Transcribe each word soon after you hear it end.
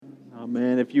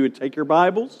Amen. If you would take your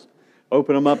Bibles,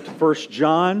 open them up to 1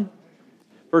 John.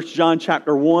 1 John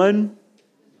chapter 1.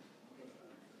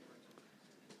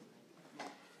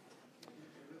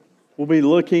 We'll be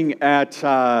looking at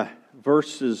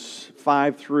verses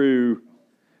 5 through,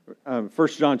 1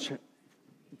 John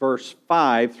verse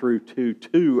 5 through to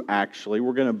 2, actually.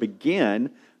 We're going to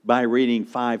begin by reading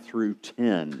 5 through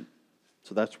 10.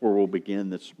 So that's where we'll begin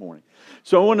this morning.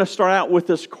 So I want to start out with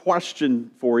this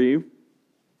question for you.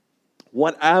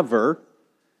 Whatever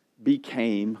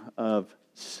became of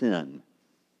sin?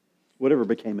 Whatever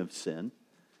became of sin?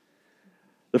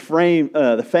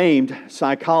 The famed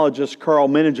psychologist Carl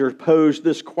Menninger posed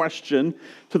this question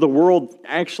to the world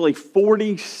actually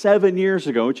 47 years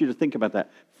ago. I want you to think about that.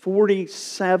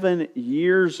 47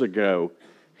 years ago,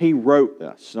 he wrote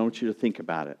this. I want you to think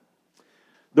about it.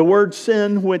 The word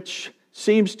sin, which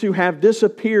seems to have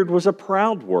disappeared, was a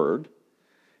proud word.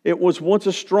 It was once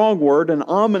a strong word, an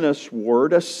ominous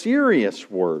word, a serious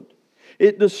word.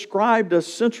 It described a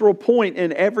central point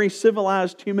in every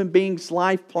civilized human being's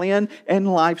life plan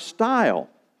and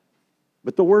lifestyle.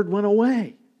 But the word went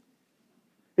away.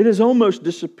 It has almost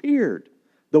disappeared.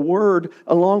 The word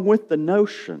along with the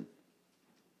notion.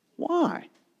 Why?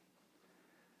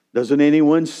 Doesn't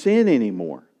anyone sin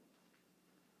anymore?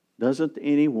 Doesn't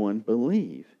anyone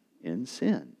believe in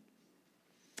sin?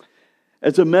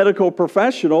 As a medical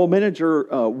professional,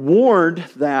 Menninger warned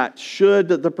that should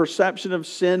the perception of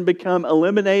sin become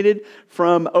eliminated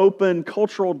from open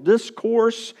cultural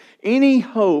discourse, any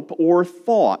hope or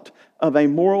thought of a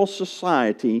moral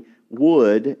society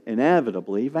would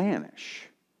inevitably vanish.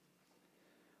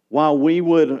 While we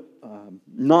would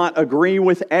not agree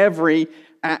with every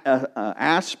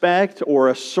aspect or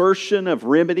assertion of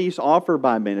remedies offered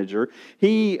by Menninger,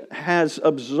 he has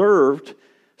observed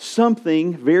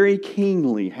something very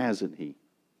keenly, hasn't he?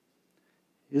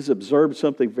 He's observed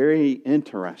something very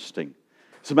interesting.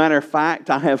 As a matter of fact,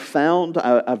 I have found,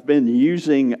 I've been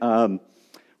using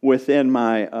within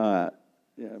my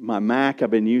Mac, I've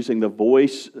been using the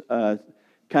voice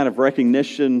kind of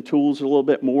recognition tools a little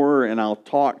bit more, and I'll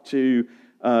talk to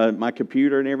my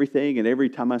computer and everything, and every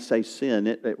time I say sin,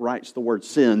 it writes the word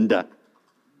sinned.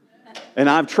 And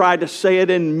I've tried to say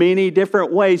it in many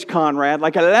different ways, Conrad,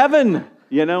 like 11.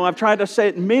 You know, I've tried to say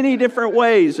it in many different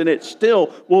ways, and it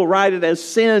still will write it as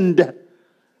sinned.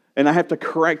 And I have to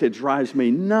correct it. It drives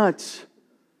me nuts.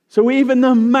 So even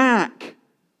the Mac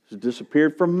has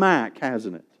disappeared from Mac,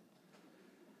 hasn't it?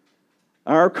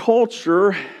 Our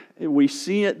culture, we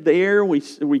see it there.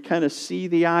 We kind of see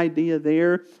the idea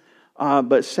there.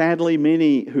 But sadly,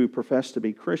 many who profess to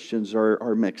be Christians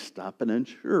are mixed up and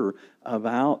unsure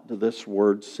about this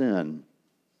word sin.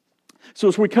 So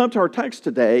as we come to our text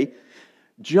today,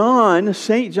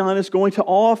 St. John is going to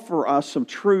offer us some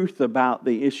truth about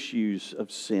the issues of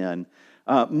sin.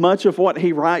 Much of what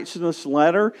he writes in this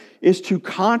letter is to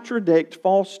contradict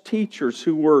false teachers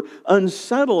who were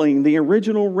unsettling the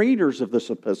original readers of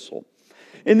this epistle.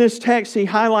 In this text, he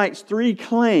highlights 3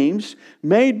 claims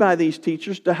made by these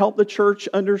teachers to help the church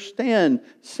understand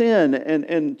sin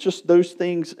and just those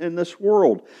things in this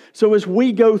world. So as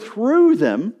we go through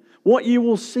them, what you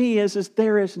will see is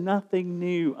there is nothing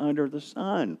new under the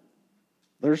sun.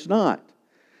 There's not.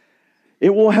 It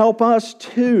will help us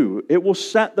too. It will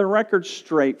set the record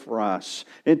straight for us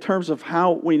in terms of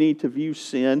how we need to view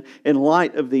sin in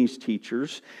light of these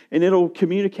teachers. And it'll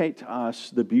communicate to us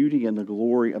the beauty and the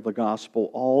glory of the gospel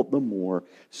all the more.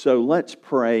 So let's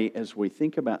pray as we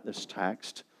think about this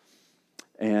text.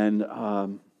 And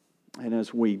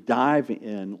as we dive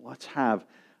in, let's have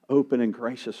open and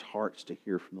gracious hearts to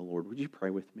hear from the Lord. Would you pray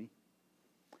with me?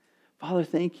 Father,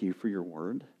 thank you for your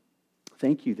word.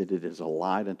 Thank you that it is a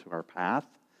light unto our path.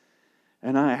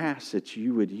 And I ask that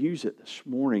you would use it this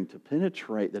morning to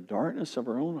penetrate the darkness of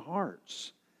our own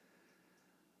hearts.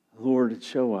 Lord,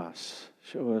 show us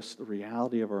the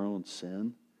reality of our own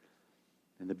sin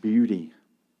and the beauty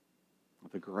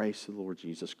of the grace of the Lord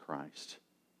Jesus Christ.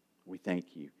 We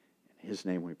thank you. In His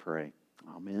name we pray.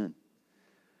 Amen.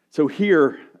 So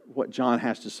hear what John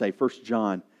has to say. 1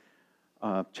 John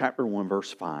chapter 1,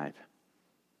 verse 5.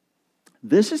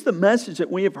 This is the message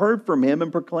that we have heard from Him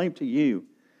and proclaimed to you,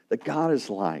 that God is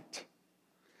light,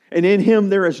 and in Him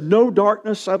there is no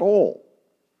darkness at all.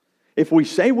 If we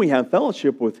say we have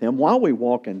fellowship with Him while we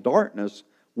walk in darkness,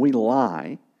 we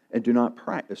lie and do not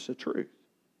practice the truth.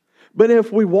 But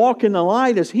if we walk in the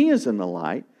light as He is in the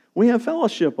light, we have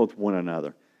fellowship with one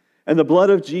another. And the blood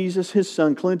of Jesus, His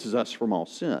Son, cleanses us from all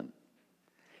sin.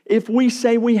 If we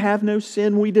say we have no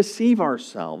sin, we deceive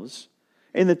ourselves,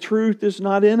 and the truth is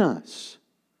not in us.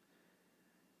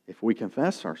 If we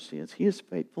confess our sins, He is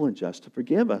faithful and just to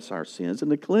forgive us our sins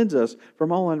and to cleanse us from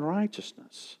all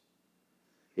unrighteousness.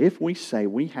 If we say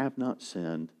we have not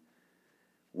sinned,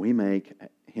 we make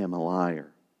Him a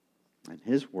liar, and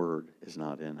His word is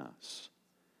not in us.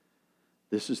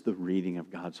 This is the reading of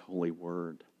God's holy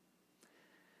word.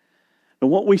 And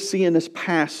what we see in this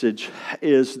passage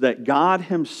is that God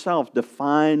Himself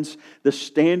defines the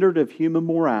standard of human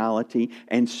morality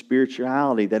and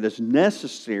spirituality that is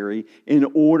necessary in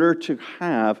order to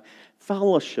have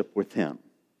fellowship with Him,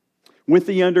 with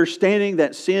the understanding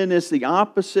that sin is the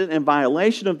opposite and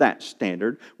violation of that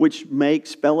standard, which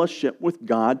makes fellowship with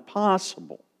God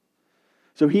possible.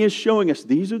 So He is showing us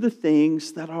these are the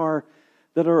things that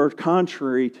are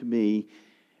contrary to me.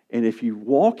 And if you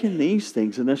walk in these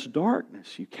things, in this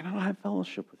darkness, you cannot have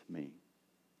fellowship with me.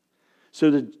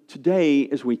 So today,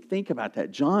 as we think about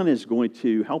that, John is going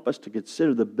to help us to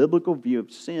consider the biblical view of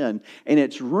sin and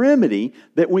its remedy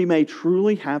that we may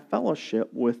truly have fellowship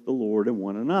with the Lord and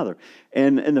one another.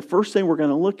 And the first thing we're going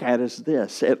to look at is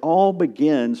this. It all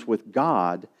begins with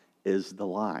God is the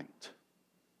light.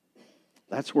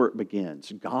 That's where it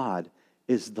begins. God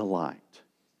is the light.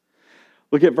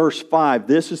 Look at verse 5.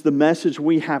 This is the message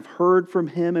we have heard from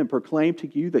Him and proclaimed to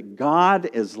you, that God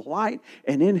is light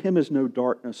and in Him is no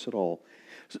darkness at all.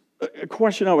 A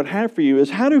question I would have for you is,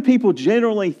 how do people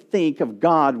generally think of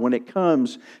God when it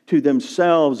comes to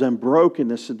themselves and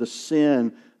brokenness and the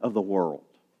sin of the world?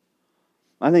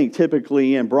 I think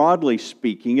typically and broadly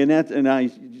speaking, and I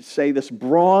say this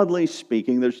broadly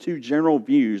speaking, there's two general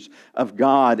views of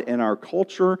God in our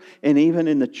culture and even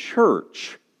in the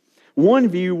church. One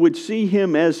view would see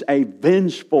Him as a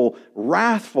vengeful,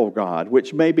 wrathful God,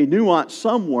 which may be nuanced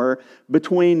somewhere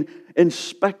between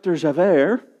inspectors of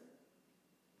air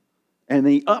and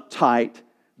the uptight,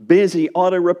 busy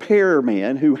auto repair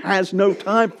man who has no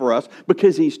time for us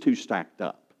because he's too stacked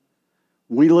up.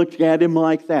 We look at Him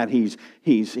like that. He's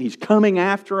coming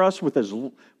after us with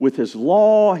his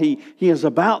law. He is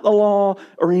about the law,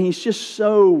 or He's just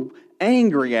so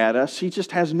angry at us. He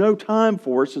just has no time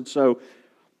for us, and so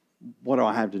what do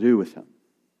I have to do with Him?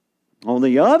 On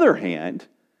the other hand,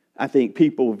 I think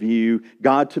people view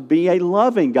God to be a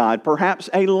loving God,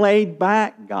 perhaps a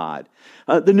laid-back God.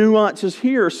 The nuances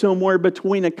here are somewhere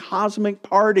between a cosmic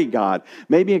party God,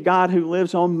 maybe a God who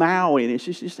lives on Maui and it's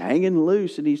just hanging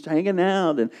loose and He's hanging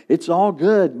out and it's all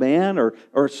good, man,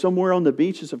 or somewhere on the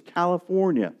beaches of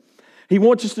California. He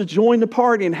wants us to join the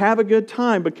party and have a good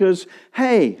time because,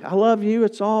 hey, I love you,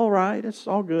 it's all right, it's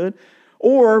all good.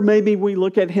 Or maybe we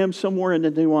look at Him somewhere in the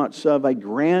nuance of a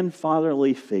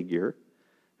grandfatherly figure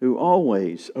who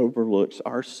always overlooks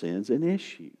our sins and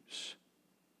issues.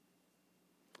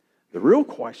 The real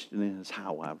question is,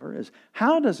 however,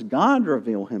 how does God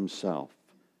reveal Himself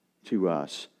to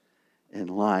us in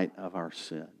light of our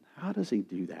sin? How does He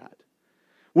do that?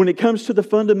 When it comes to the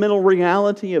fundamental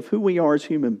reality of who we are as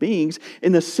human beings,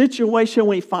 in the situation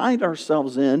we find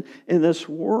ourselves in this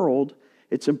world,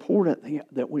 it's important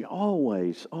that we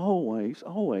always, always,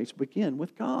 always begin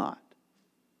with God.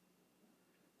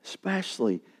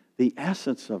 Especially the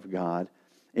essence of God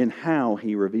and how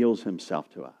He reveals Himself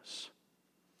to us.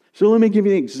 So let me give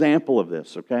you an example of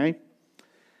this, okay?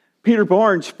 Peter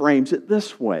Barnes frames it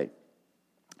this way.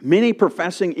 Many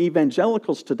professing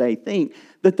evangelicals today think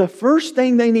that the first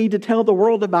thing they need to tell the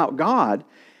world about God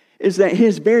is that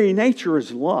His very nature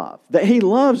is love, that He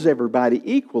loves everybody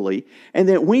equally, and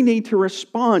that we need to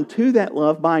respond to that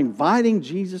love by inviting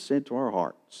Jesus into our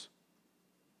hearts.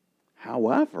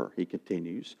 However, he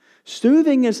continues,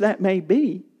 soothing as that may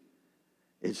be,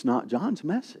 it's not John's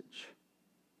message,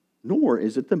 nor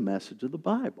is it the message of the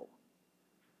Bible.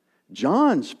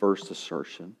 John's first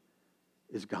assertion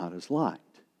is God is light.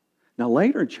 Now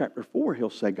later in chapter 4, he'll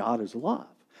say God is love.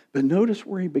 But notice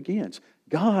where he begins.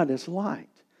 God is light.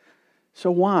 So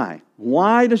why?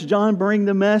 Why does John bring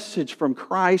the message from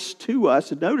Christ to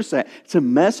us? And notice that. It's a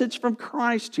message from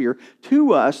Christ here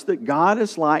to us that God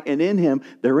is light and in Him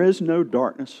there is no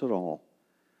darkness at all.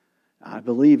 I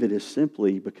believe it is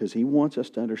simply because He wants us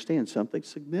to understand something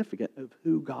significant of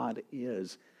who God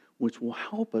is, which will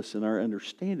help us in our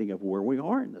understanding of where we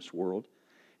are in this world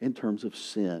in terms of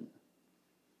sin.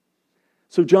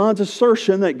 So John's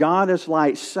assertion that God is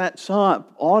light sets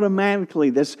up automatically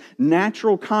this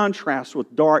natural contrast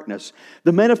with darkness.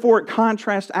 The metaphoric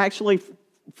contrast actually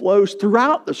flows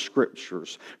throughout the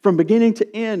Scriptures from beginning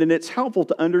to end, and it's helpful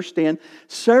to understand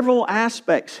several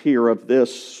aspects here of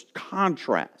this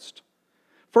contrast.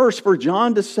 First, for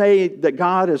John to say that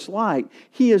God is light,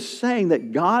 he is saying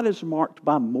that God is marked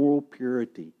by moral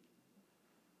purity.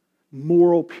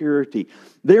 moral purity.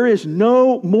 There is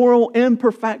no moral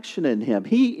imperfection in him.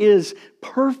 He is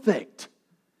perfect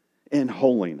in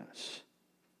holiness.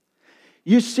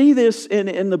 You see this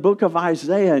in the book of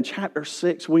Isaiah in chapter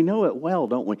 6. We know it well,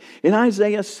 don't we? In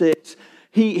Isaiah 6,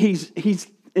 he's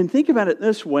and think about it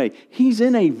this way. He's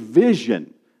in a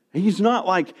vision. He's not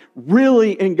like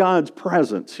really in God's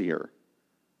presence here,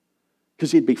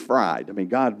 because he'd be fried. I mean,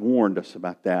 God warned us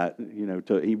about that.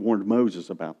 He warned Moses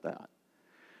about that.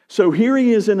 So here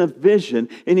he is in a vision,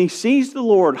 and he sees the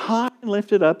Lord high and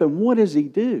lifted up, and what does he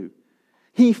do?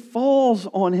 He falls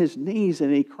on his knees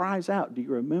and he cries out. Do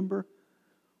you remember?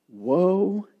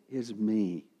 Woe is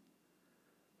me,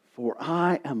 for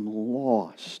I am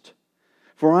lost.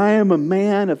 For I am a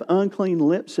man of unclean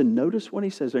lips. And notice what he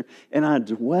says there. And I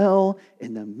dwell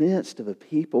in the midst of a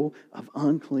people of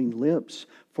unclean lips.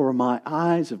 For my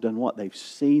eyes have done what? They've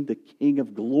seen the King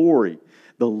of glory,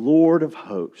 the Lord of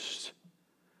hosts.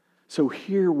 So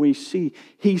here we see,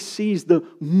 he sees the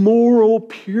moral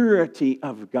purity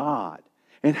of God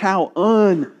and how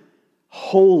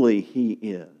unholy he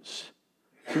is.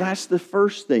 So that's the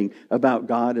first thing about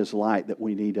God as light that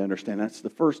we need to understand. That's the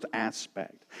first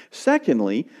aspect.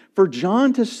 Secondly, for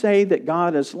John to say that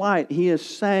God is light, he is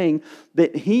saying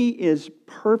that he is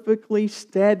perfectly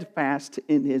steadfast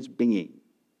in his being.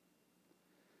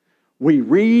 We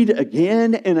read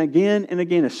again and again and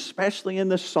again, especially in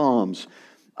the Psalms,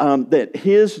 that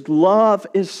his love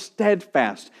is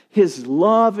steadfast. His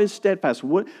love is steadfast.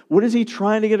 What is he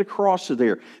trying to get across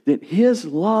there? That his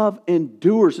love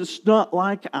endures. It's not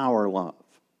like our love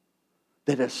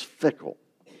that is fickle.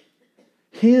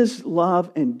 His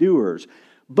love endures.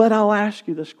 But I'll ask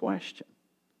you this question.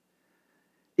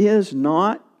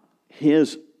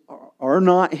 Are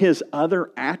not his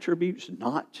other attributes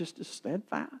not just as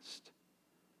steadfast?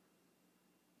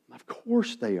 Of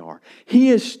course they are. He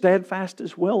is steadfast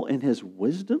as well in his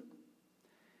wisdom,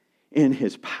 in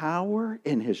his power,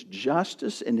 in his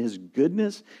justice, in his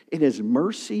goodness, in his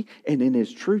mercy, and in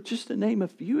his truth, just to name a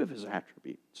few of his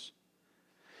attributes.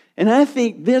 And I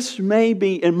think this may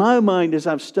be, in my mind as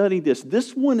I've studied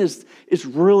this one is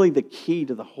really the key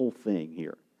to the whole thing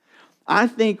here. I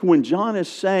think when John is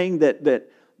saying that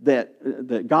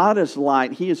God is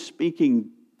light, he is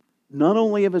speaking not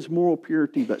only of his moral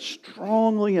purity, but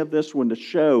strongly of this one to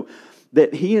show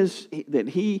that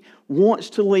he wants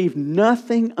to leave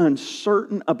nothing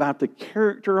uncertain about the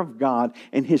character of God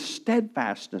and his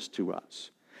steadfastness to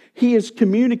us. He is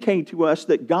communicating to us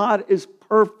that God is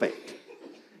perfect,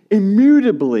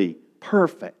 immutably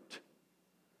perfect.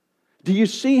 Do you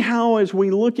see how as we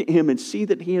look at him and see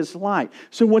that he is light?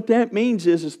 So what that means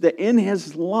is that in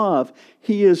his love,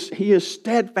 he is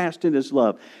steadfast in his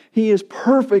love. He is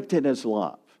perfect in his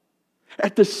love.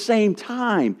 At the same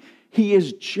time, he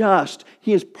is just.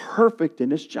 He is perfect in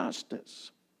his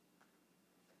justice.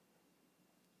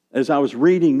 As I was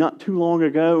reading not too long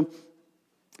ago,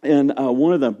 in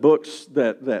one of the books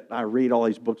that I read all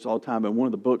these books all the time, and one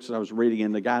of the books that I was reading,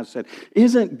 and the guy said,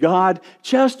 isn't God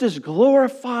just as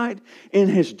glorified in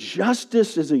his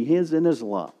justice as he is in his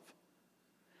love?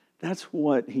 That's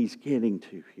what he's getting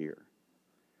to here.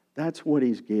 That's what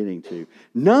he's getting to.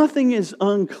 Nothing is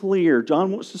unclear.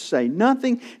 John wants to say,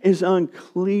 nothing is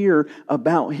unclear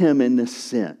about him in this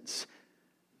sense.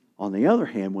 On the other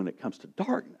hand, when it comes to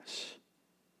darkness,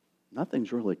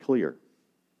 nothing's really clear.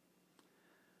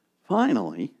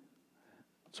 Finally,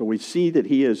 so we see that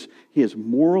he is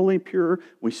morally pure.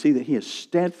 We see that he is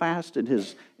steadfast in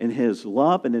his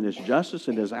love and in his justice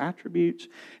and his attributes.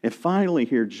 And finally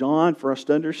here, John, for us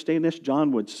to understand this,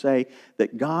 John would say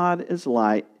that God is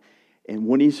light. And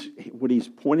what he's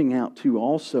pointing out to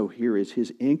also here is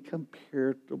his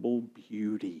incomparable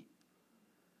beauty.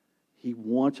 He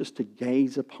wants us to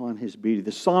gaze upon his beauty.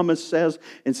 The psalmist says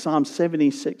in Psalm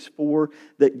 76:4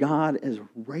 that God is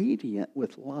radiant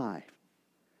with life.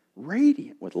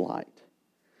 Radiant with light.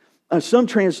 Some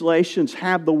translations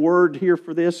have the word here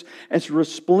for this as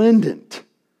resplendent.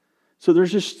 So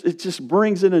it just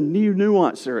brings in a new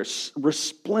nuance there. It's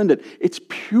resplendent. It's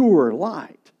pure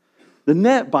light. The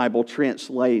Net Bible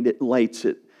translates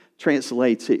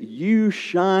it, you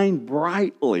shine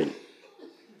brightly.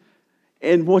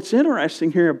 And what's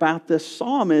interesting here about this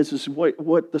psalm is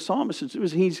what the psalmist is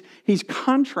doing is he's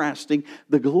contrasting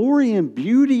the glory and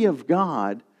beauty of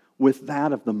God with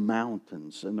that of the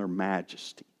mountains and their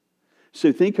majesty.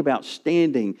 So think about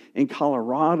standing in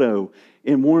Colorado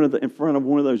in front of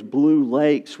one of those blue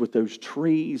lakes with those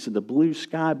trees and the blue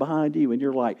sky behind you, and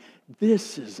you're like,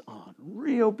 this is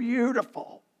unreal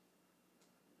beautiful.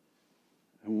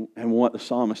 And what the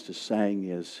psalmist is saying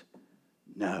is,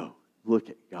 no, look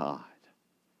at God.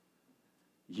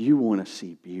 You want to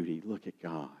see beauty. Look at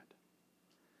God.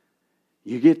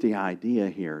 You get the idea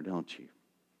here, don't you?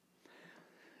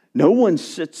 No one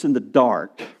sits in the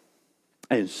dark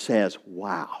and says,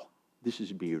 wow, this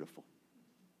is beautiful.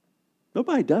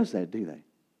 Nobody does that, do they?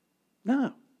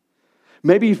 No.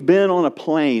 Maybe you've been on a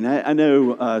plane. I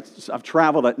know I've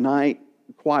traveled at night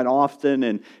quite often,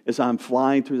 and as I'm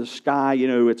flying through the sky,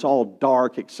 it's all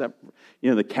dark except,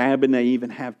 the cabin they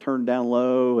even have turned down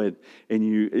low, and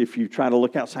if you try to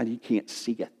look outside, you can't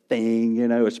see a thing,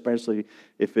 especially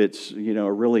if it's,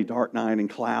 a really dark night and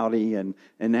cloudy and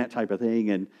that type of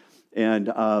thing,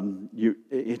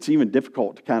 it's even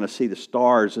difficult to kind of see the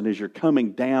stars, and as you're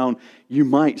coming down, you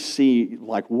might see,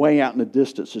 like way out in the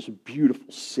distance, this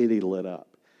beautiful city lit up.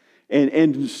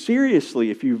 And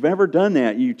seriously, if you've ever done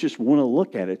that, you just want to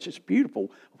look at it. It's just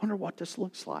beautiful. I wonder what this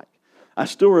looks like. I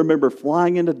still remember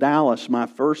flying into Dallas my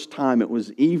first time. It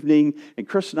was evening, and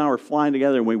Chris and I were flying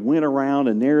together, and we went around,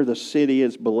 and there the city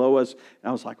is below us. And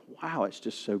I was like, wow, it's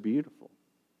just so beautiful.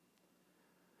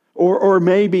 Or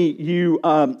maybe you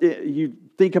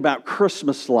think about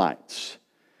Christmas lights.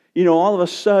 All of a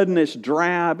sudden it's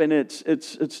drab, and it's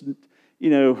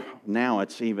now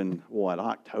it's even,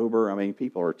 October? I mean,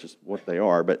 people are just what they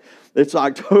are, but it's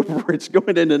October, it's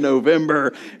going into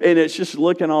November, and it's just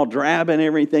looking all drab and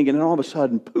everything, and then all of a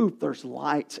sudden, poof, there's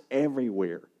lights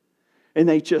everywhere. And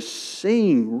they just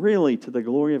sing really to the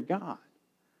glory of God.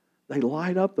 They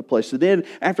light up the place. And then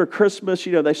after Christmas,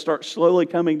 they start slowly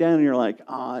coming down, and you're like,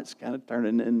 it's kind of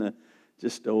turning into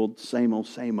just same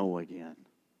old again.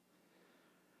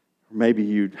 Or maybe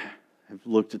you'd have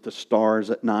looked at the stars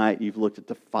at night. You've looked at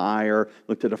a fire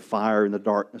in the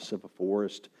darkness of a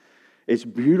forest. As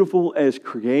beautiful as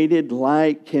created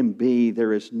light can be,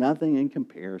 there is nothing in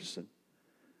comparison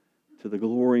to the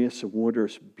glorious and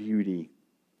wondrous beauty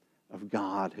of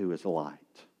God who is light.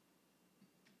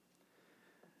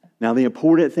 Now, the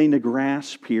important thing to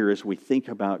grasp here as we think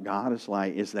about God as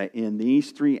light is that in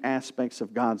these three aspects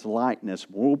of God's lightness,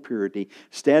 moral purity,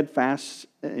 steadfast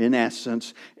in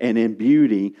essence, and in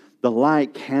beauty, the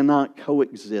light cannot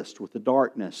coexist with the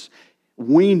darkness.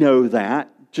 We know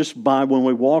that just by when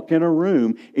we walk in a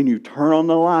room and you turn on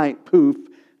the light, poof,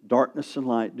 darkness and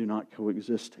light do not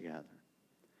coexist together.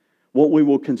 What we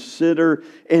will consider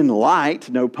in light,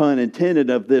 no pun intended,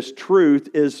 of this truth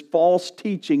is false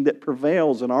teaching that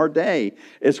prevails in our day,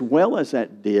 as well as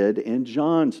that did in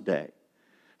John's day.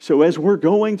 So as we're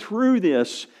going through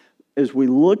this, as we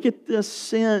look at these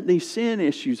sin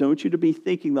issues, I want you to be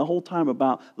thinking the whole time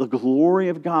about the glory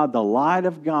of God, the light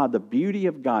of God, the beauty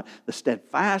of God, the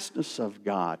steadfastness of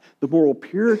God, the moral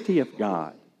purity of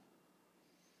God.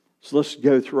 So let's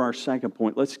go through our second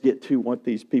point. Let's get to what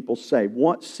these people say.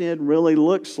 What sin really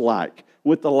looks like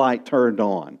with the light turned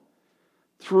on.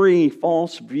 3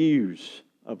 false views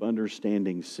of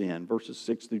understanding sin, verses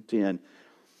 6 through 10.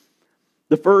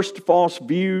 The first false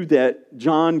view that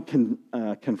John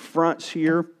confronts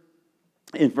here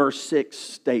in verse 6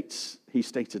 states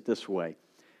it this way.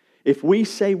 If we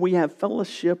say we have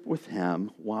fellowship with Him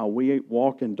while we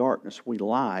walk in darkness, we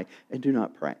lie and do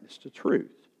not practice the truth.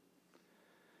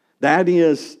 That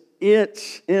is,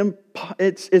 it's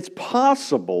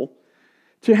possible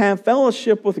to have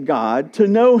fellowship with God, to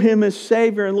know Him as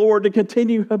Savior and Lord, to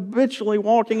continue habitually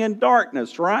walking in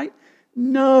darkness, right?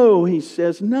 No, he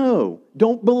says, no.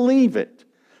 Don't believe it.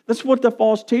 That's what the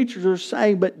false teachers are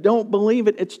saying, but don't believe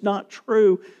it. It's not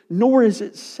true, nor is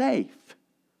it safe.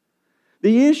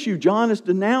 The issue John is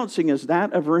denouncing is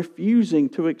that of refusing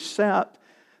to accept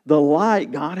the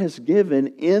light God has given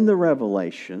in the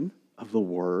revelation of the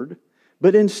Word,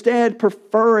 but instead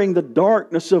preferring the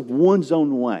darkness of one's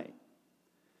own way.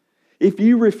 If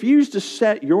you refuse to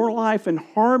set your life in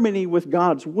harmony with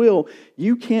God's will,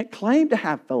 you can't claim to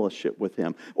have fellowship with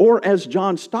Him. Or as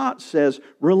John Stott says,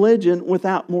 religion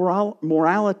without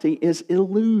morality is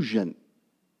illusion.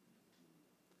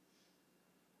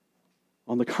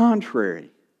 On the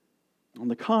contrary,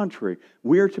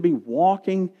 we are to be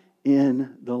walking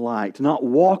in the light. Not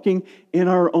walking in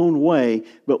our own way,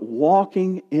 but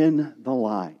walking in the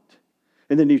light.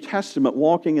 In the New Testament,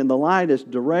 walking in the light is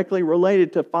directly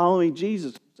related to following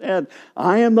Jesus. He said,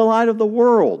 I am the light of the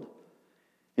world,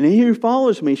 and he who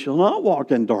follows me shall not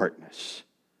walk in darkness,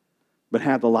 but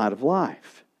have the light of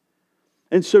life.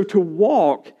 And so to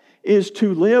walk is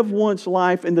to live one's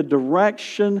life in the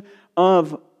direction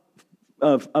of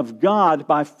God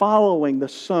by following the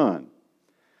Son.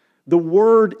 The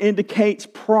word indicates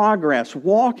progress.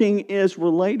 Walking is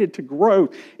related to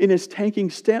growth. It is taking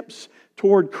steps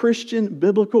toward Christian,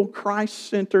 biblical,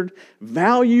 Christ-centered,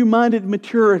 value-minded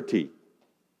maturity.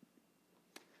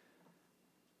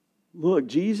 Look,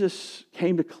 Jesus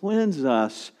came to cleanse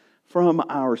us from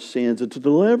our sins and to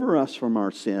deliver us from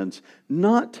our sins,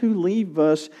 not to leave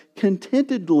us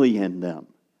contentedly in them.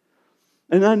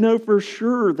 And I know for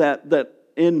sure that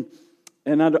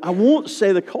I won't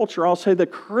say the culture, I'll say the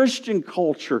Christian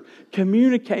culture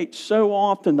communicates so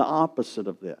often the opposite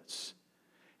of this.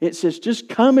 It says, just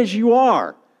come as you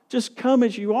are. Just come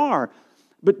as you are.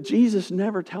 But Jesus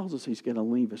never tells us He's going to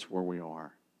leave us where we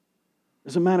are.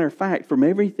 As a matter of fact, from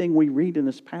everything we read in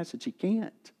this passage, He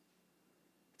can't.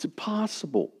 It's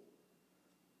impossible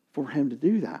for Him to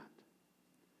do that.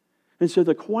 And so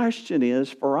the question is,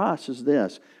 for us, is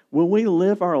this: will we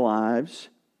live our lives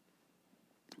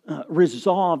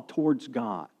resolved towards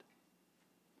God?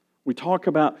 We talk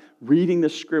about reading the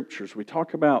Scriptures. We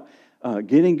talk about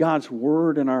getting God's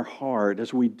Word in our heart.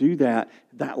 As we do that,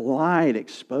 that light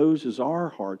exposes our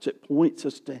hearts. It points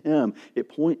us to Him. It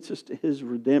points us to His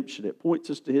redemption. It points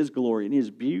us to His glory and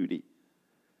His beauty.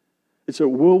 And so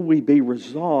will we be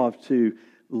resolved to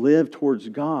live towards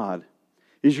God?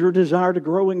 Is your desire to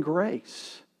grow in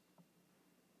grace?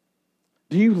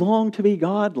 Do you long to be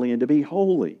godly and to be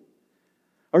holy?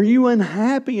 Are you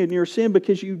unhappy in your sin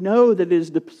because you know that it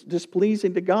is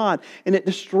displeasing to God and it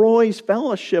destroys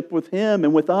fellowship with Him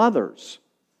and with others?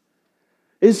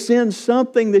 Is sin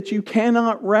something that you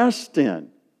cannot rest in,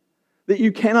 that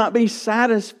you cannot be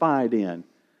satisfied in,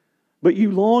 but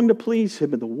you long to please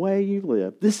Him in the way you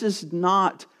live? This is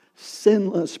not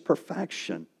sinless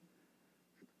perfection.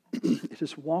 It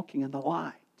is walking in the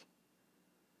light.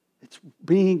 It's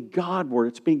being Godward.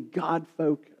 It's being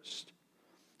God-focused.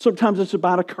 Sometimes it's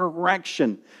about a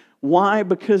correction. Why?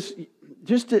 Because,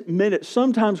 just admit it,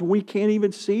 sometimes we can't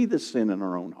even see the sin in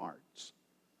our own hearts.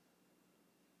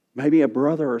 Maybe a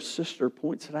brother or sister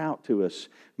points it out to us.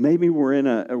 Maybe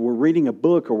we're reading a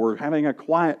book or we're having a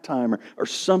quiet time or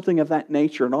something of that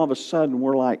nature, and all of a sudden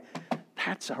we're like,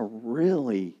 that's a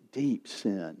really deep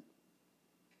sin.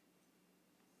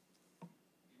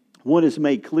 What is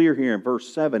made clear here in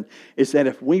verse 7 is that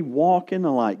if we walk in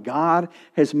the light, God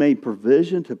has made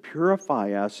provision to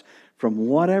purify us from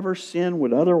whatever sin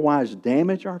would otherwise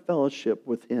damage our fellowship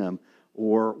with Him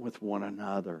or with one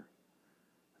another.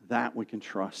 That we can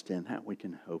trust in, that we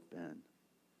can hope in.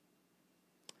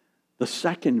 The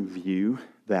second view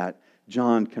that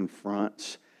John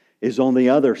confronts is on the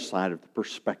other side of the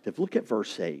perspective. Look at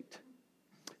verse 8.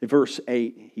 In verse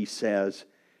 8, he says,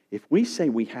 if we say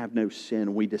we have no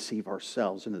sin, we deceive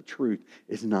ourselves and the truth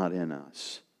is not in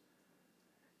us.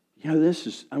 You know,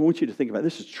 I want you to think about it.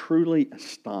 This is truly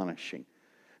astonishing.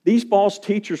 These false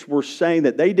teachers were saying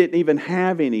that they didn't even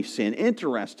have any sin.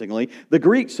 Interestingly, the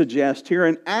Greek suggests here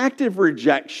an active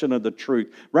rejection of the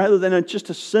truth rather than just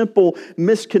a simple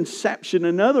misconception.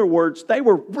 In other words, they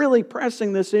were really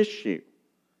pressing this issue.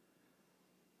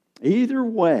 Either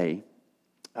way,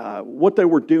 what they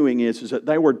were doing is that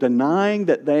they were denying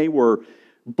that they were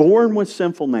born with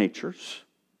sinful natures.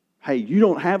 Hey, you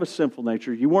don't have a sinful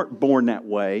nature. You weren't born that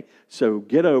way, so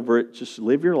get over it. Just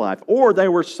live your life. Or they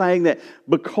were saying that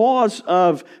because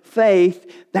of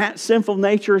faith, that sinful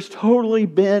nature has totally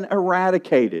been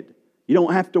eradicated. You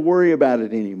don't have to worry about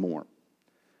it anymore.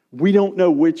 We don't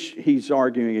know which he's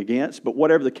arguing against, but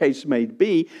whatever the case may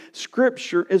be,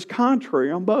 Scripture is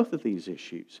contrary on both of these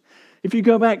issues. If you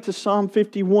go back to Psalm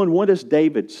 51, what does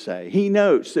David say? He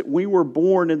notes that we were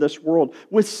born in this world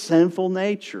with sinful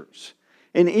natures.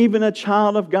 And even a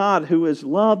child of God who is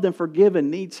loved and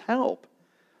forgiven needs help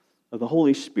of the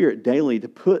Holy Spirit daily to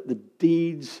put the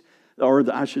deeds, or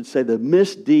the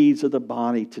misdeeds of the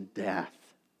body to death.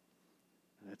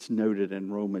 That's noted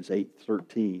in Romans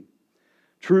 8:13.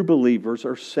 True believers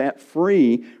are set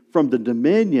free from the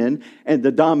dominion and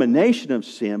the domination of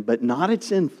sin, but not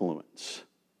its influence.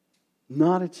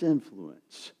 Not its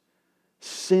influence.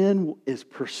 Sin is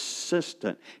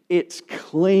persistent. It's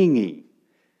clingy.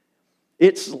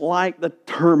 It's like the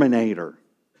Terminator.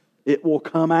 It will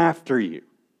come after you.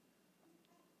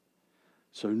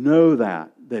 So know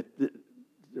that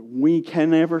we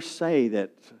can never say that,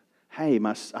 hey,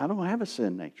 I don't have a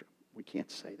sin nature. We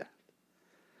can't say that.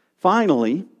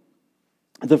 Finally,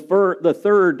 the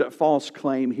third false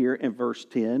claim here in verse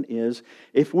 10 is,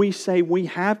 if we say we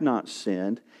have not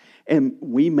sinned, and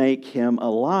we make Him a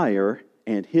liar,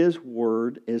 and His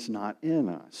word is not in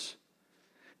us.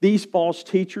 These false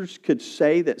teachers could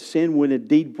say that sin would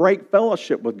indeed break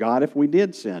fellowship with God if we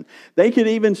did sin. They could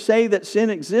even say that sin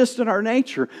exists in our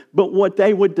nature, but what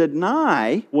they would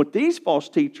deny, what these false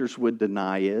teachers would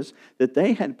deny, is that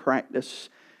they had practiced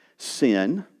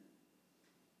sin.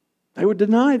 They would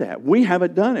deny that. We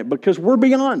haven't done it because we're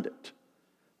beyond it.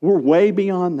 We're way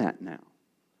beyond that now.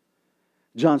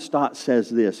 John Stott says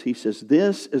this. He says,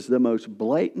 "This is the most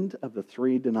blatant of the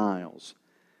three denials.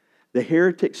 The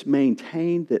heretics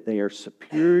maintain that they are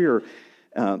superior,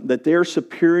 that their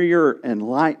superior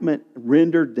enlightenment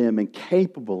rendered them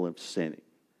incapable of sinning.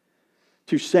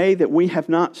 To say that we have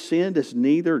not sinned is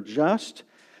neither just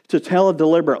to tell a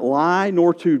deliberate lie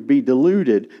nor to be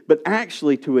deluded, but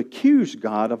actually to accuse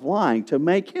God of lying, to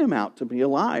make Him out to be a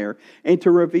liar, and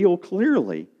to reveal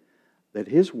clearly that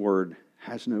His word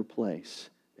has no place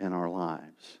in our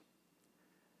lives."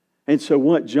 And so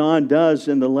what John does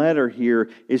in the letter here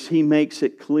is he makes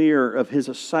it clear of his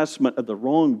assessment of the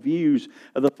wrong views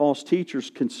of the false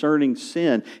teachers concerning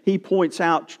sin. He points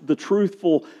out the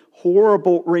truthful,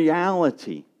 horrible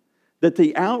reality that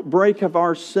the outbreak of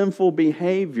our sinful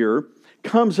behavior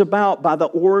comes about by the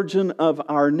origin of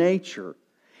our nature.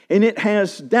 And it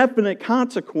has definite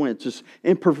consequences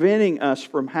in preventing us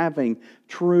from having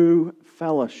true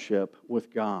fellowship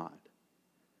with God.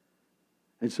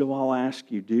 And so I'll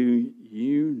ask you, do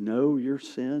you know your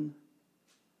sin?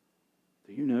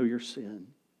 Do you know your sin?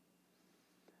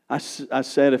 I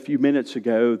said a few minutes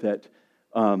ago that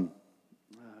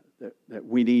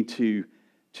we need to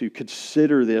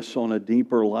consider this on a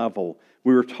deeper level.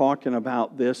 We were talking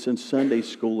about this in Sunday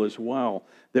school as well,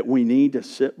 that we need to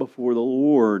sit before the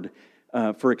Lord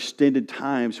for extended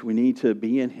times. We need to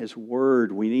be in His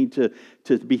Word. We need to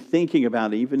be thinking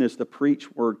about, even as the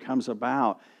preached word comes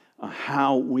about,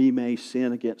 how we may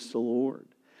sin against the Lord.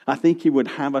 I think He would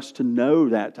have us to know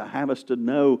that, to have us to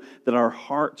know that our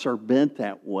hearts are bent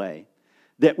that way.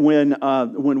 That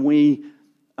when we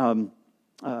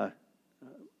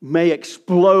may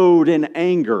explode in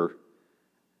anger,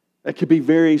 that could be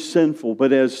very sinful.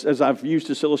 But as I've used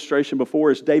this illustration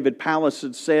before, as David Pallas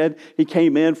had said, he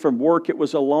came in from work. It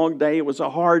was a long day. It was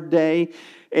a hard day.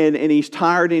 And he's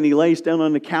tired, and he lays down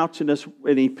on the couch,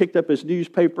 and he picked up his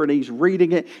newspaper, and he's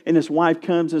reading it. And his wife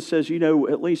comes and says,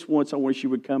 at least once I wish you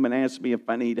would come and ask me if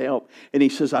I need help. And he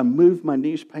says, I moved my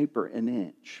newspaper an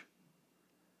inch.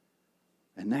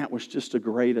 And that was just the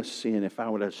greatest sin if I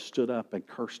would have stood up and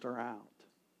cursed her out.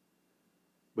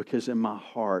 Because in my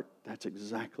heart, that's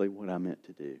exactly what I meant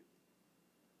to do.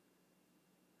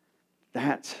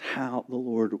 That's how the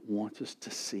Lord wants us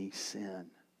to see sin.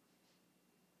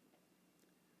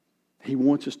 He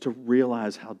wants us to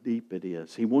realize how deep it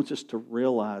is. He wants us to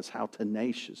realize how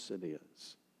tenacious it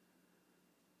is.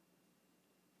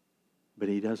 But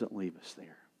He doesn't leave us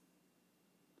there.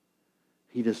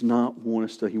 He does not want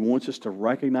us to. He wants us to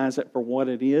recognize it for what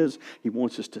it is. He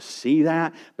wants us to see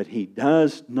that, but He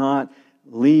does not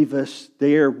leave us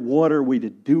there. What are we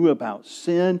to do about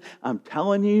sin? I'm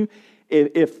telling you,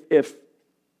 if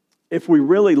we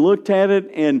really looked at it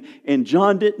and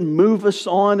John didn't move us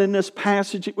on in this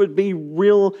passage, it would be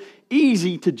real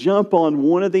easy to jump on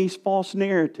one of these false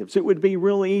narratives. It would be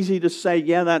real easy to say,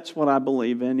 yeah, that's what I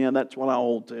believe in. Yeah, that's what I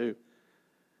hold to.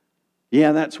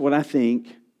 Yeah, that's what I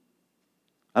think.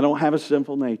 I don't have a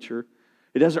sinful nature.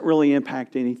 It doesn't really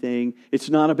impact anything. It's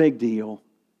not a big deal.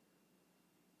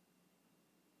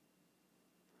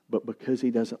 But because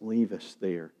He doesn't leave us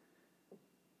there,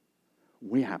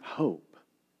 we have hope.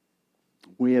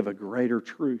 We have a greater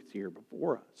truth here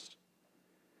before us.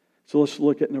 So let's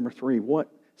look at number 3. What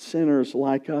sinners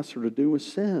like us are to do with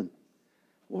sin?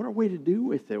 What are we to do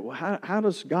with it? Well, how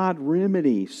does God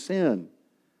remedy sin?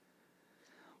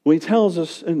 Well, He tells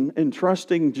us in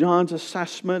trusting John's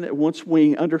assessment that once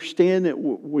we understand that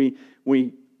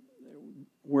we're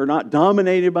not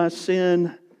dominated by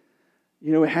sin,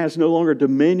 it has no longer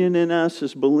dominion in us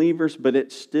as believers, but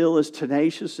it still is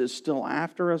tenacious, it's still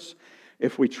after us.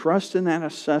 If we trust in that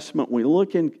assessment, we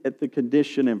look at the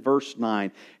condition in verse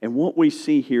 9, and what we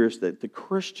see here is that the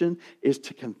Christian is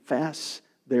to confess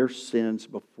their sins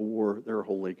before their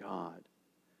holy God.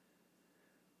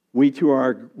 We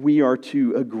are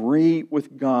to agree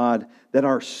with God that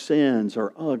our sins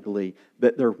are ugly,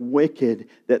 that they're wicked,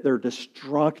 that they're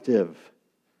destructive.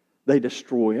 They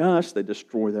destroy us, they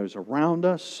destroy those around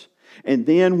us. And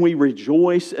then we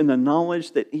rejoice in the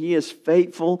knowledge that He is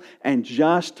faithful and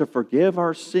just to forgive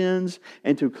our sins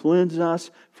and to cleanse us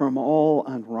from all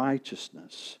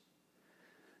unrighteousness.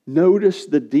 Notice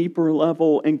the deeper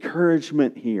level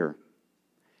encouragement here.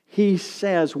 He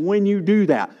says when you do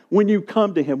that, when you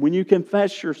come to Him, when you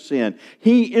confess your sin,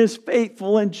 He is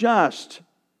faithful and just.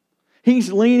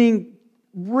 He's leaning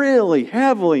really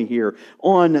heavily here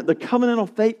on the covenantal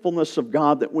faithfulness of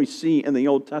God that we see in the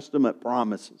Old Testament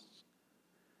promises.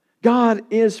 God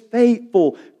is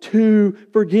faithful to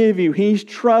forgive you. He's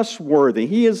trustworthy.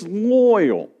 He is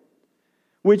loyal,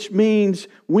 which means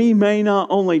we may not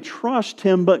only trust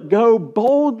Him, but go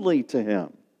boldly to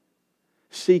Him.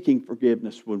 seeking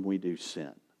forgiveness when we do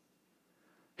sin.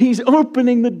 He's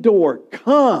opening the door.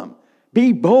 Come,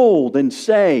 be bold and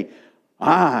say,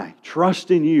 I trust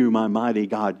in you, my mighty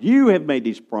God. You have made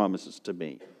these promises to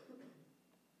me.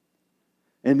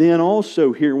 And then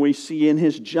also here we see in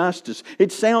His justice.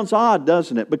 It sounds odd,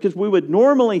 doesn't it? Because we would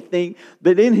normally think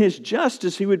that in His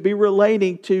justice He would be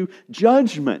relating to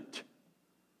judgment.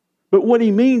 But what He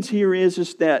means here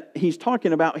is that He's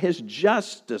talking about His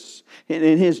justice and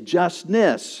in His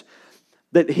justness,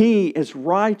 that He is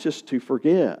righteous to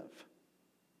forgive.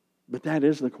 But that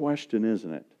is the question,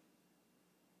 isn't it?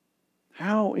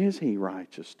 How is He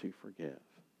righteous to forgive?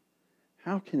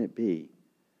 How can it be?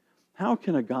 How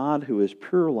can a God who is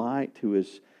pure light, who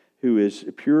is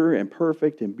pure and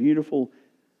perfect and beautiful,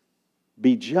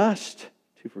 be just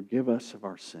to forgive us of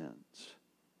our sins?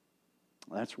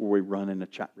 That's where we run into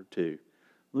chapter 2.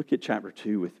 Look at chapter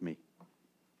 2 with me.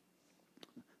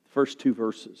 The first 2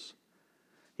 verses.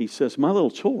 He says, my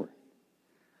little children,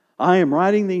 I am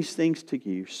writing these things to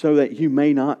you so that you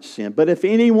may not sin. But if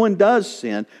anyone does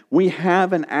sin, we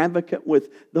have an advocate with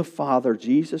the Father,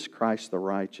 Jesus Christ the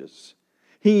righteous.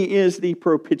 He is the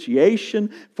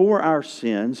propitiation for our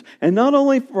sins, and not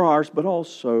only for ours, but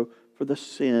also for the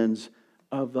sins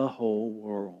of the whole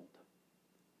world.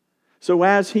 So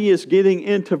as he is getting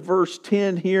into verse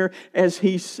 10 here, as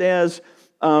he says,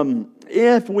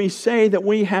 if we say that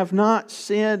we have not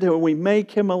sinned and we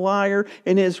make Him a liar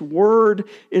and His word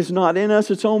is not in us,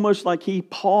 it's almost like he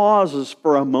pauses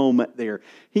for a moment there.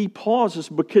 He pauses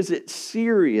because it's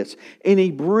serious, and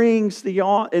it brings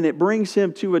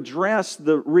him to address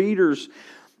the readers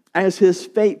as His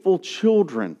faithful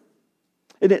children.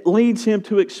 And it leads him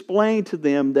to explain to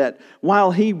them that while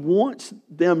He wants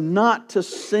them not to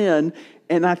sin,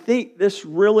 and I think this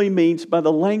really means by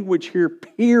the language here,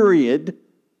 period,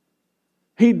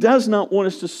 He does not want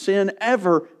us to sin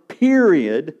ever,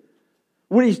 period.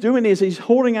 What He's doing is He's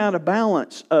holding out a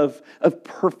balance of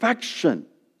perfection.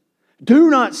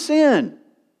 Do not sin.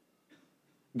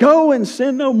 Go and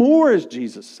sin no more, as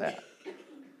Jesus said.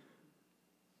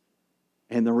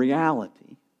 And the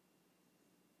reality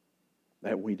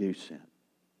that we do sin.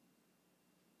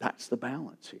 That's the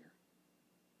balance here.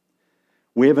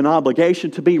 We have an obligation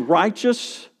to be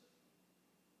righteous.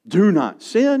 Do not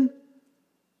sin.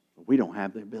 But we don't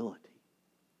have the ability.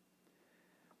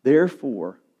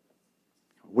 Therefore,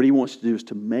 what He wants to do is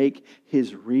to make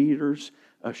His readers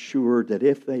assured that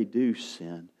if they do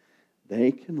sin,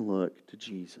 they can look to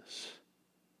Jesus.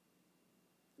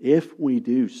 If we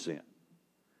do sin.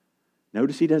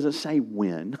 Notice He doesn't say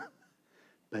when.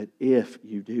 But if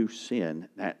you do sin,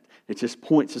 that it just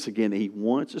points us again. He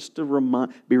wants us to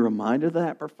be reminded of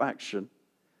that perfection,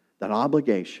 that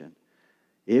obligation.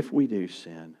 If we do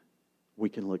sin, we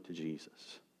can look to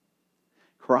Jesus.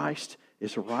 Christ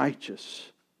is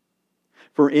righteous.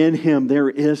 For in Him there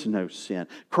is no sin.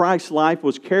 Christ's life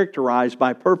was characterized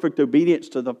by perfect obedience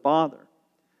to the Father.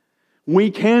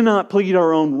 We cannot plead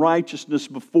our own righteousness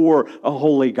before a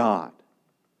holy God.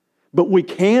 But we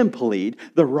can plead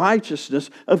the righteousness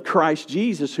of Christ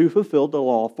Jesus, who fulfilled the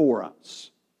law for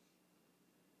us.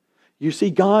 You see,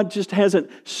 God just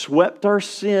hasn't swept our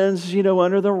sins,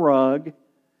 under the rug.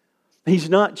 He's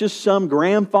not just some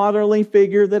grandfatherly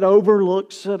figure that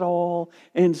overlooks it all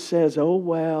and says, oh,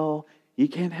 well, you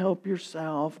can't help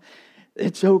yourself.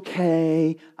 It's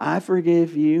okay. I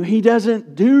forgive you. He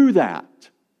doesn't do that.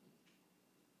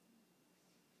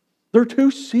 They're too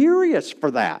serious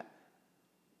for that.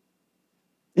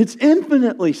 It's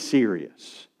infinitely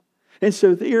serious. And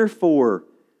so therefore,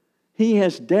 He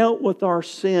has dealt with our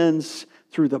sins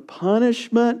through the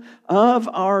punishment of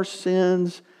our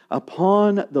sins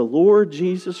upon the Lord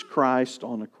Jesus Christ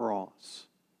on the cross.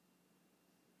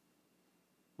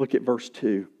 Look at verse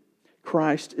 2.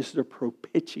 Christ is the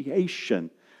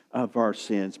propitiation of our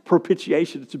sins.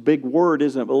 Propitiation, it's a big word,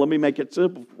 isn't it? But let me make it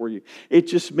simple for you. It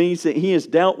just means that He has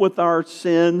dealt with our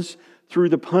sins through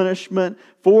the punishment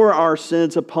for our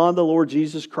sins upon the Lord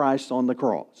Jesus Christ on the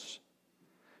cross.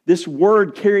 This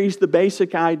word carries the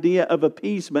basic idea of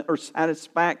appeasement or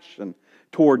satisfaction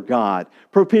toward God.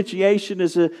 Propitiation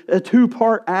is a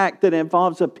 2-part act that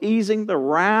involves appeasing the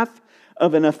wrath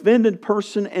of an offended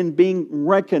person and being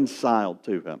reconciled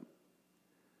to him.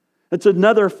 It's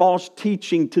another false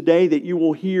teaching today that you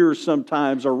will hear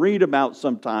sometimes or read about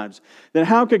sometimes. That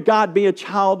how could God be a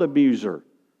child abuser?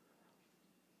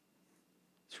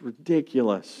 It's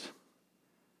ridiculous.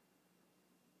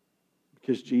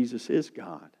 Because Jesus is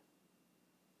God.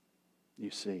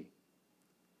 You see.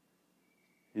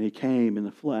 And He came in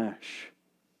the flesh.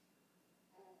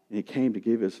 And He came to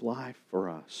give His life for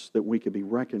us that we could be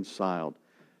reconciled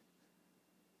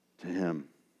to Him.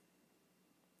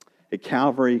 At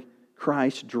Calvary,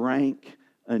 Christ drank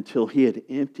until he had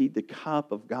emptied the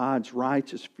cup of God's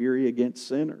righteous fury against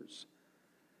sinners.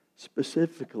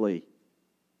 Specifically,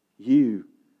 you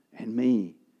and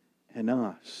me and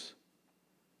us.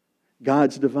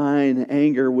 God's divine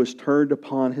anger was turned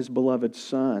upon his beloved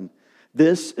Son.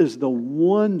 This is the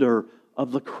wonder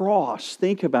of the cross.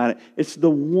 Think about it. It's the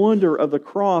wonder of the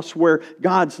cross where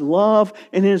God's love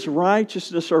and his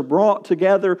righteousness are brought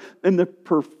together in the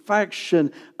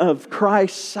perfection of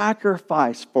Christ's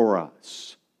sacrifice for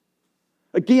us.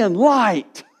 Again,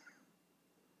 light.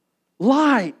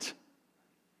 Light.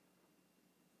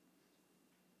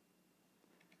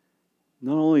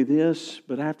 Not only this,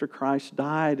 but after Christ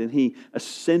died and he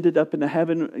ascended up into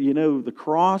heaven, the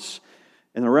cross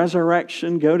and the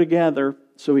resurrection go together.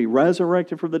 So he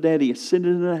resurrected from the dead, he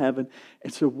ascended into heaven.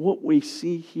 And so what we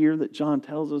see here that John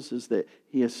tells us is that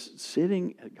he is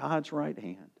sitting at God's right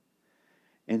hand.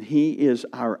 And he is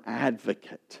our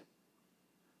advocate.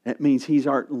 That means he's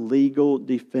our legal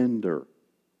defender.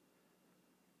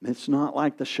 It's not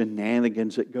like the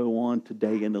shenanigans that go on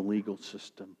today in the legal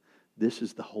system. This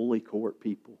is the holy court,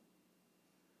 people.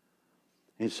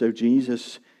 And so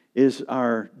Jesus is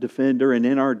our defender, and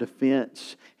in our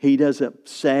defense, he doesn't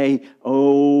say,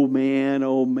 oh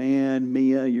man,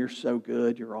 Mia, you're so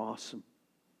good, you're awesome.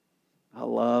 I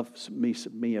love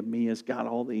Mia. Mia's got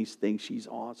all these things. She's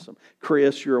awesome.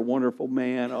 Chris, you're a wonderful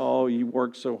man. Oh, you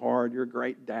work so hard. You're a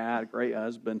great dad, great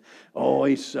husband. Oh,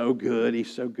 he's so good.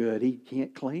 He's so good. He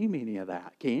can't claim any of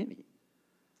that, can he?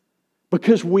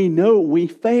 Because we know we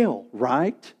fail,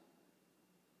 right?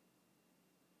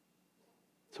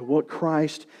 So what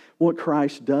Christ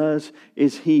does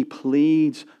is he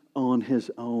pleads on his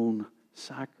own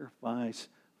sacrifice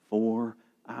for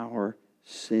our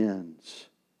sins.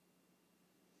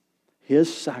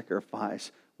 His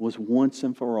sacrifice was once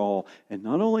and for all. And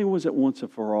not only was it once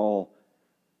and for all,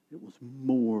 it was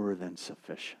more than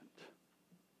sufficient.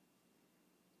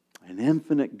 An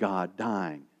infinite God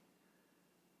dying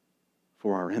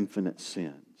for our infinite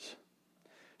sins.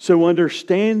 So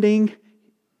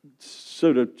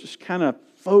to just kind of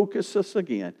focus us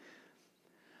again,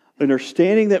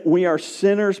 understanding that we are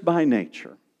sinners by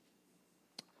nature,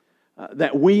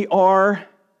 that we are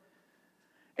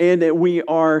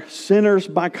sinners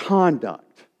by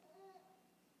conduct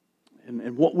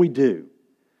and what we do.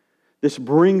 This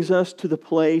brings us to the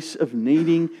place of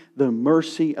needing the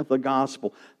mercy of the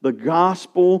gospel. The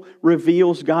gospel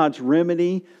reveals God's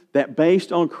remedy that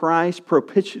based on Christ's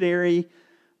propitiatory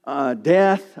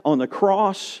death on the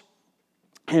cross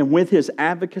and with his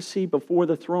advocacy before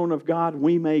the throne of God,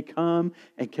 we may come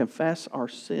and confess our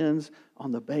sins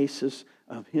on the basis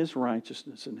of his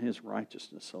righteousness and his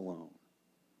righteousness alone.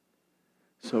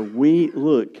 So we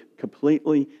look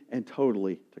completely and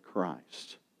totally to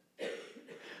Christ.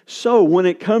 So when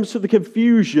it comes to the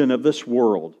confusion of this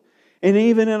world, and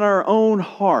even in our own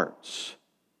hearts,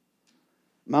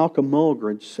 Malcolm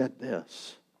Muggeridge said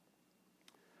this: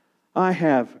 I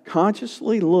have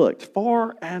consciously looked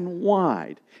far and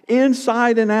wide,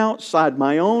 inside and outside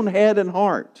my own head and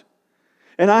heart,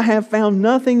 and I have found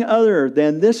nothing other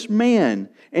than this man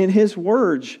and his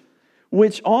words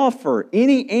which offer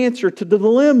any answer to the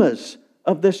dilemmas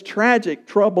of this tragic,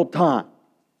 troubled time.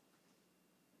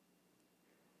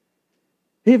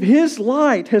 If his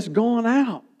light has gone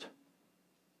out,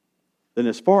 then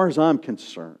as far as I'm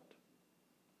concerned,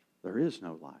 there is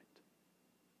no light.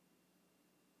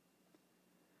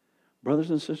 Brothers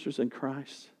and sisters in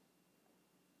Christ,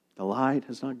 the light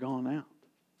has not gone out.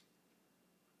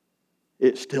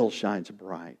 It still shines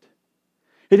bright.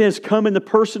 It has come in the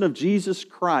person of Jesus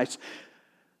Christ.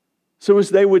 So as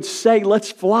they would say,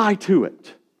 let's fly to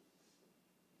it.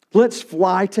 Let's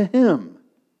fly to him.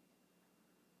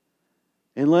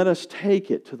 And let us take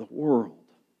it to the world.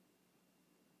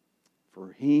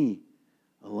 For he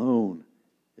alone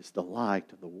is the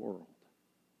light of the world.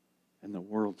 And the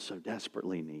world so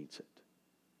desperately needs it.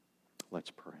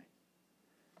 Let's pray.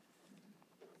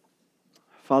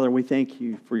 Father, we thank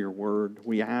you for your word.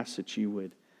 We ask that you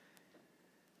would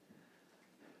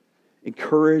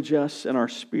encourage us in our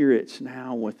spirits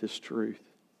now with this truth.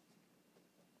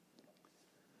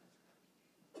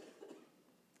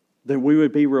 That we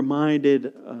would be reminded,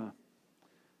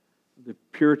 the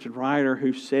Puritan writer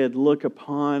who said, as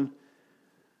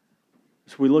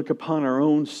we look upon our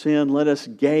own sin, let us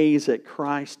gaze at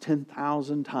Christ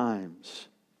 10,000 times.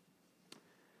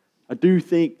 I do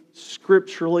think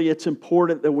scripturally it's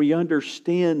important that we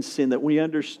understand sin, that we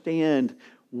understand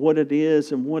what it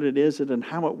is and what it isn't and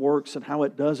how it works and how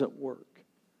it doesn't work.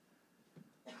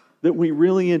 That we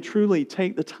really and truly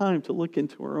take the time to look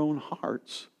into our own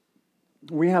hearts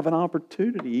we have an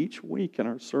opportunity each week in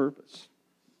our service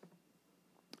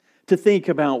to think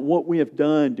about what we have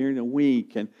done during the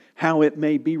week and how it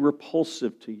may be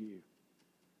repulsive to you,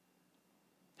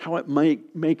 how it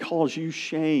may cause you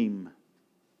shame.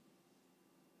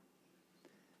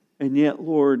 And yet,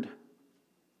 Lord,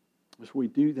 as we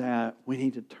do that, we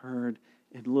need to turn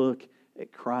and look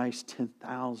at Christ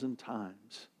 10,000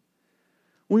 times.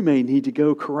 We may need to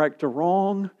go correct a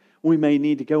wrong. We may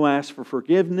need to go ask for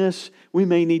forgiveness. We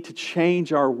may need to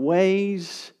change our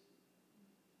ways.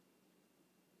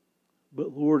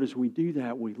 But Lord, as we do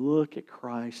that, we look at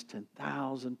Christ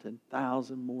 10,000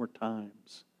 more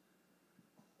times.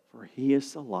 For He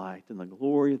is the light and the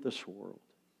glory of this world.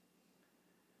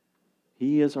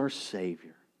 He is our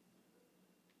Savior,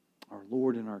 our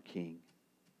Lord and our King.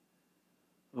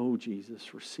 Oh,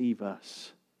 Jesus, receive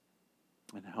us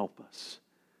and help us.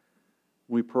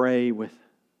 We pray with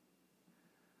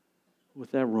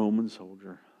that Roman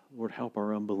soldier. Lord, help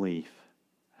our unbelief.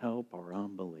 Help our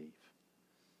unbelief.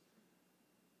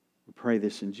 We pray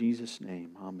this in Jesus'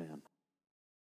 name. Amen.